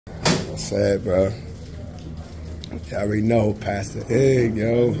I said, bro. You already know, Pastor Egg,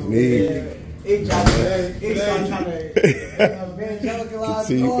 yo, me. He trying to evangelize.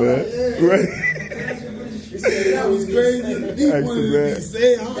 Right. That was crazy. He wanted to be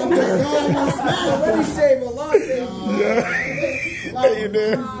saved. I'm like, God, when he saved, Allah saved. How you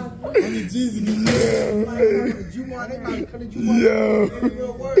doing? Only Jesus can save.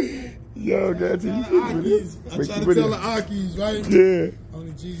 Yo, got you. I'm trying to tell the Akis, right? Yeah.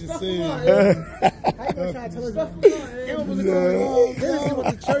 Only Jesus saved. How you gonna try to tell us that? They don't believe what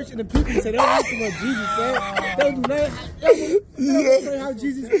the church and the people say. They don't listen to what Jesus said. They don't do nothing. They don't pray how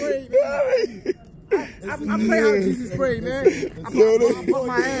Jesus prayed, man. I pray how Jesus prayed, man. I put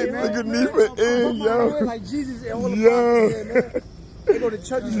my hand, man. Look at me for in, yo. Like Jesus and all the prophets, man. They go to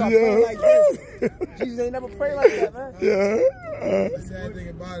church and start praying like this. Jesus ain't never prayed like that, man. The sad thing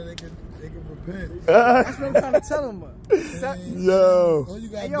about it, they can repent. That's what I'm trying to tell them. Yo. All you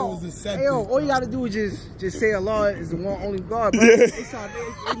gotta do is accept it. All you gotta do is just say Allah is the one only God, bro. They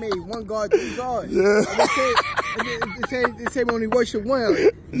made one God, three gods. Yeah. They say we only worship one.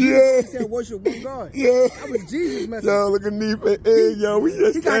 Yeah. They said worship one God. Yeah. That was Jesus' message. Yo, look at me for in, yo. We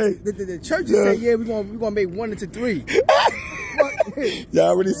just came. The churches say, yeah, we're gonna make one into three. Y'all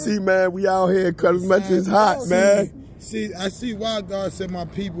already see, man, we out here cause much is hot, man. See, I see why God said my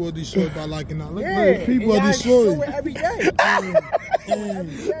people are destroyed by liking not. Look, Yeah, people are destroyed. Every day.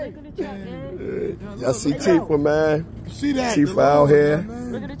 Y'all see Tifa, man. See that? Tifa out here.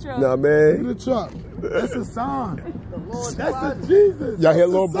 Look at the truck. Know what I mean? Look at the truck. That's a sign. That's a Jesus. Y'all hear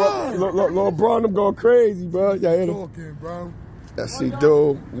little bro, them going crazy, bro. Y'all hear them? Talking, bro. That's see,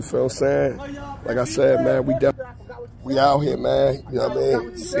 dude. You feel what I'm saying? Like I said, man, we out here, man. You know what I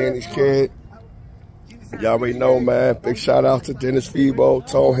mean? Seeing these kids. Y'all already know, man. Big shout out to Dennis Febo,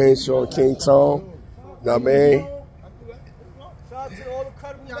 Tone Henshaw, King Tone. You know what I mean?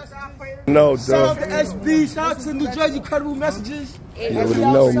 No, dude. Shout out to SB, shout out to New Jersey Credible Messages. You already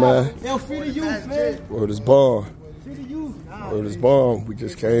know, man. They'll free the youth, man. Word is born. Free the youth. Word is born. We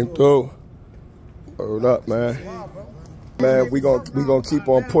just came through. Word up, man. Man, we gonna keep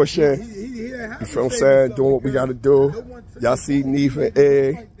on pushing. You feel what I'm saying? Doing what we gotta do. Y'all see Neef and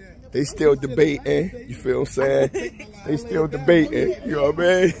Egg. They still debating. You feel what I'm saying? They still debating. You know what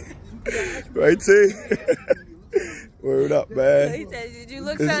I mean? Right, T? Word up, man. He said, did you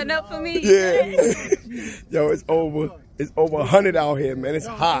look something up for me? Yeah. Yo, it's over 100 out here, man. It's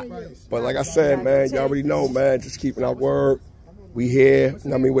hot. But like I said, man, y'all already know, man. Just keeping our word. We here, you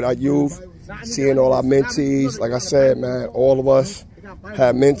know what I mean, with our youth. Seeing all our mentees. Like I said, man, all of us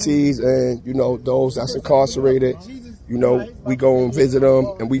have mentees, and, you know, those that's incarcerated. You know, we go and visit them,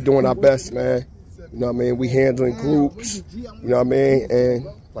 and we doing our best, man. You know what I mean? We handling groups, you know what I mean? And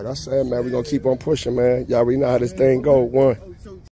like I said, man, we going to keep on pushing, man. Y'all already know how this thing go. One.